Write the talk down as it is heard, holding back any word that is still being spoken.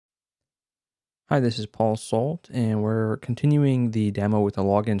Hi, this is Paul Salt, and we're continuing the demo with the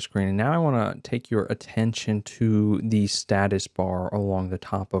login screen. And now I want to take your attention to the status bar along the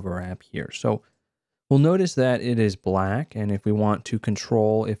top of our app here. So we'll notice that it is black, and if we want to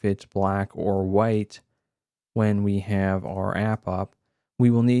control if it's black or white when we have our app up, we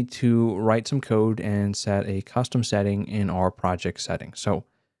will need to write some code and set a custom setting in our project settings. So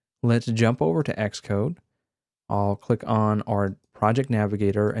let's jump over to Xcode. I'll click on our project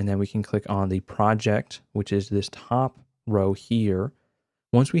navigator, and then we can click on the project, which is this top row here.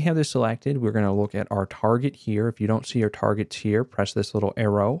 Once we have this selected, we're going to look at our target here. If you don't see your targets here, press this little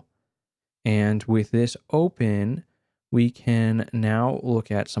arrow. And with this open, we can now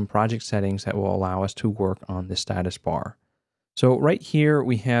look at some project settings that will allow us to work on the status bar. So right here,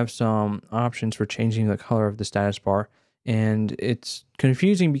 we have some options for changing the color of the status bar. And it's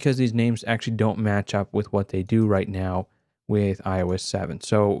confusing because these names actually don't match up with what they do right now with iOS 7.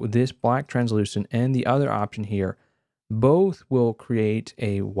 So this black translucent and the other option here, both will create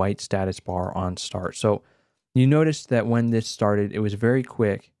a white status bar on start. So you notice that when this started, it was very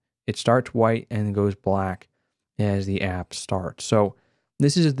quick. It starts white and goes black as the app starts. So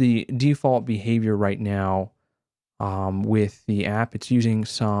this is the default behavior right now. With the app, it's using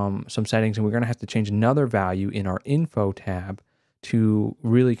some settings, and we're going to have to change another value in our info tab to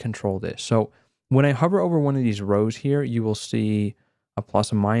really control this. So when I hover over one of these rows here, you will see a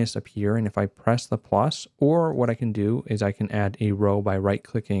plus and minus appear. And if I press the plus, or what I can do is I can add a row by right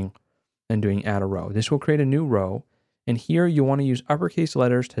clicking and doing add a row. This will create a new row. And here you want to use uppercase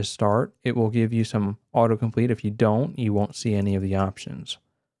letters to start. It will give you some autocomplete. If you don't, you won't see any of the options.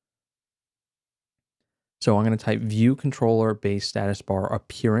 So I'm going to type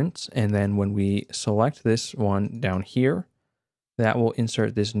ViewControllerBasedStatusBarAppearance, and then when we select this one down here, that will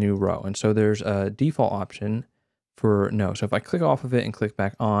insert this new row. And so there's a default option for no. So if I click off of it and click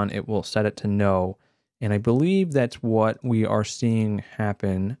back on, it will set it to no. And I believe that's what we are seeing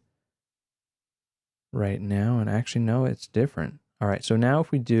happen right now. And actually, no, it's different. All right, so now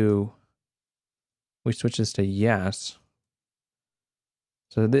if we switch this to yes.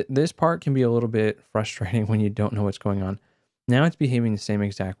 So this part can be a little bit frustrating when you don't know what's going on. Now it's behaving the same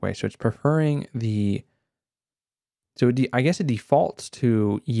exact way. So it's preferring I guess it defaults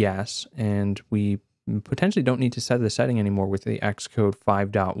to yes, and we potentially don't need to set the setting anymore with the Xcode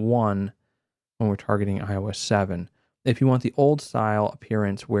 5.1 when we're targeting iOS 7. If you want the old style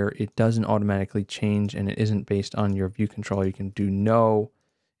appearance where it doesn't automatically change and it isn't based on your view controller, you can do no.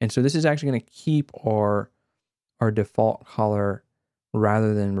 And so this is actually going to keep our default color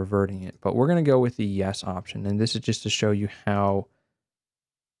rather than reverting it. But we're going to go with the yes option. And this is just to show you how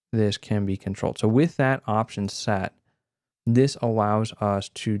this can be controlled. So with that option set, this allows us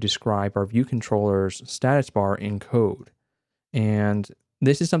to describe our view controller's status bar in code. And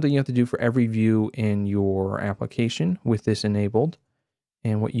this is something you have to do for every view in your application with this enabled.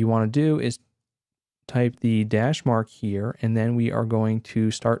 And what you want to do is type the dash mark here, and then we are going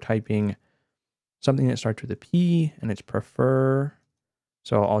to start typing something that starts with a P, and it's prefer.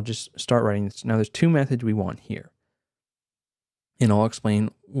 So I'll just start writing this. Now there's two methods we want here. And I'll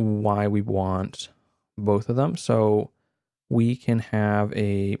explain why we want both of them. So we can have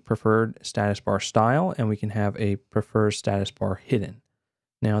a preferredStatusBarStyle, and we can have a prefersStatusBarHidden.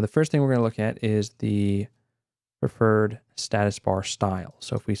 Now the first thing we're going to look at is the preferredStatusBarStyle.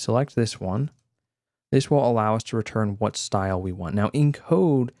 So if we select this one, this will allow us to return what style we want. Now in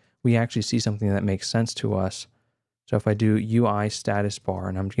code, we actually see something that makes sense to us. So if I do UIStatusBar,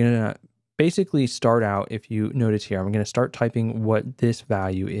 and I'm going to basically start out, if you notice here, I'm going to start typing what this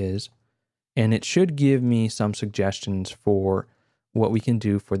value is, and it should give me some suggestions for what we can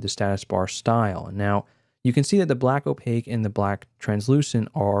do for the status bar style. Now, you can see that the black opaque and the black translucent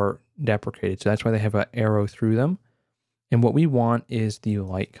are deprecated, so that's why they have an arrow through them. And what we want is the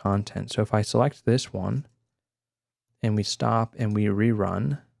light content. So if I select this one, and we stop and we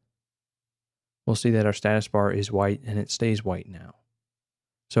rerun, we'll see that our status bar is white and it stays white now.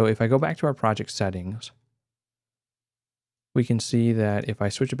 So if I go back to our project settings, we can see that if I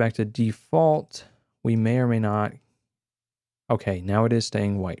switch it back to default, we may or may not. Okay, now it is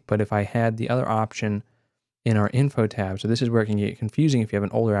staying white. But if I had the other option in our info tab, so this is where it can get confusing if you have an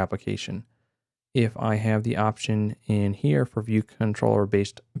older application. If I have the option in here for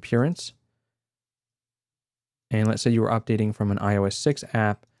ViewControllerBasedAppearance, and let's say you were updating from an iOS 6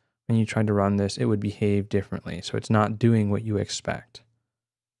 app, and you tried to run this, it would behave differently. So it's not doing what you expect.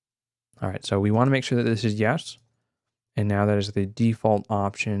 All right, so we want to make sure that this is yes. And now that is the default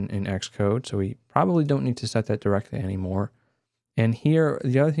option in Xcode. So we probably don't need to set that directly anymore. And here,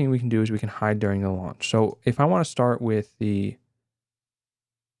 the other thing we can do is we can hide during the launch. So if I want to start with the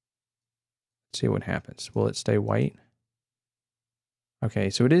Let's see what happens. Will it stay white? Okay,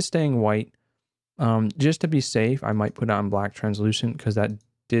 so it is staying white. Just to be safe, I might put it on black translucent because that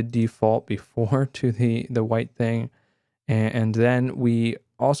did default before to the white thing. And then we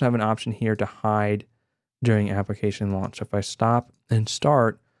also have an option here to hide during application launch. So if I stop and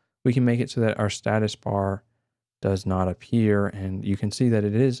start, we can make it so that our status bar does not appear, and you can see that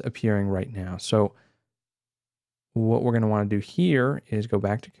it is appearing right now. So what we're going to want to do here is go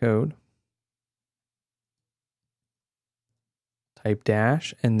back to code, type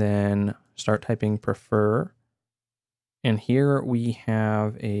dash, and then start typing prefer. And here we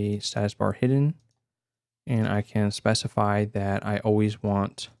have a status bar hidden, and I can specify that I always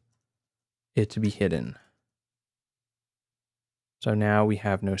want it to be hidden. So now we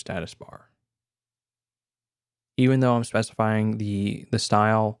have no status bar. Even though I'm specifying the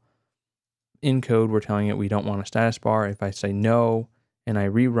style in code, we're telling it we don't want a status bar. If I say no and I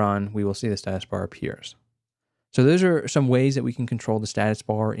rerun, we will see the status bar appears. So those are some ways that we can control the status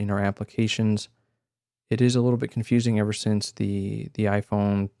bar in our applications. It is a little bit confusing ever since the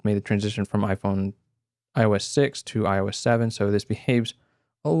iPhone made the transition from iOS 6 to iOS 7. So this behaves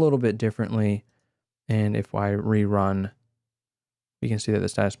a little bit differently. And if I rerun, we can see that the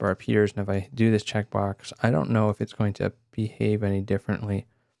status bar appears. And if I do this checkbox, I don't know if it's going to behave any differently.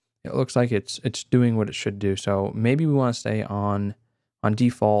 It looks like it's doing what it should do. So maybe we want to stay on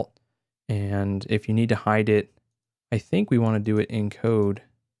default. And if you need to hide it, I think we want to do it in code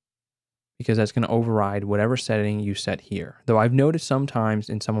because that's going to override whatever setting you set here. Though I've noticed sometimes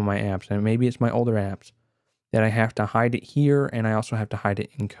in some of my apps, and maybe it's my older apps, that I have to hide it here and I also have to hide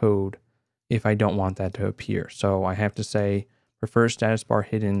it in code if I don't want that to appear. So I have to say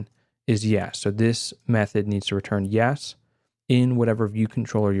preferredStatusBarHidden is yes. So this method needs to return yes in whatever view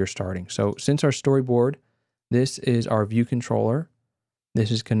controller you're starting. So since our storyboard, this is our view controller.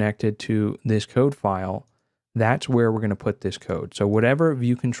 This is connected to this code file. That's where we're going to put this code. So whatever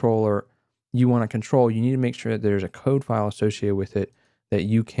view controller you want to control, you need to make sure that there's a code file associated with it that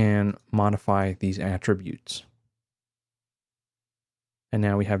you can modify these attributes. And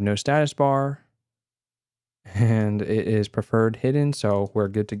now we have no status bar. And it is preferred hidden, so we're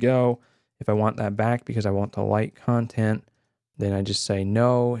good to go. If I want that back because I want the light content, then I just say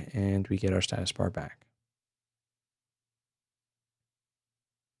no, and we get our status bar back.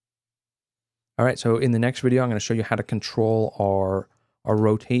 All right, so in the next video, I'm going to show you how to control our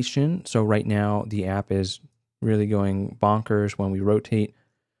rotation. So right now, the app is really going bonkers when we rotate,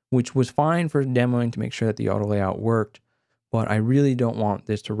 which was fine for demoing to make sure that the auto layout worked. But I really don't want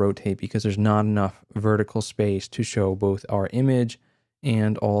this to rotate because there's not enough vertical space to show both our image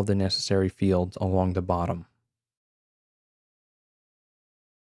and all of the necessary fields along the bottom.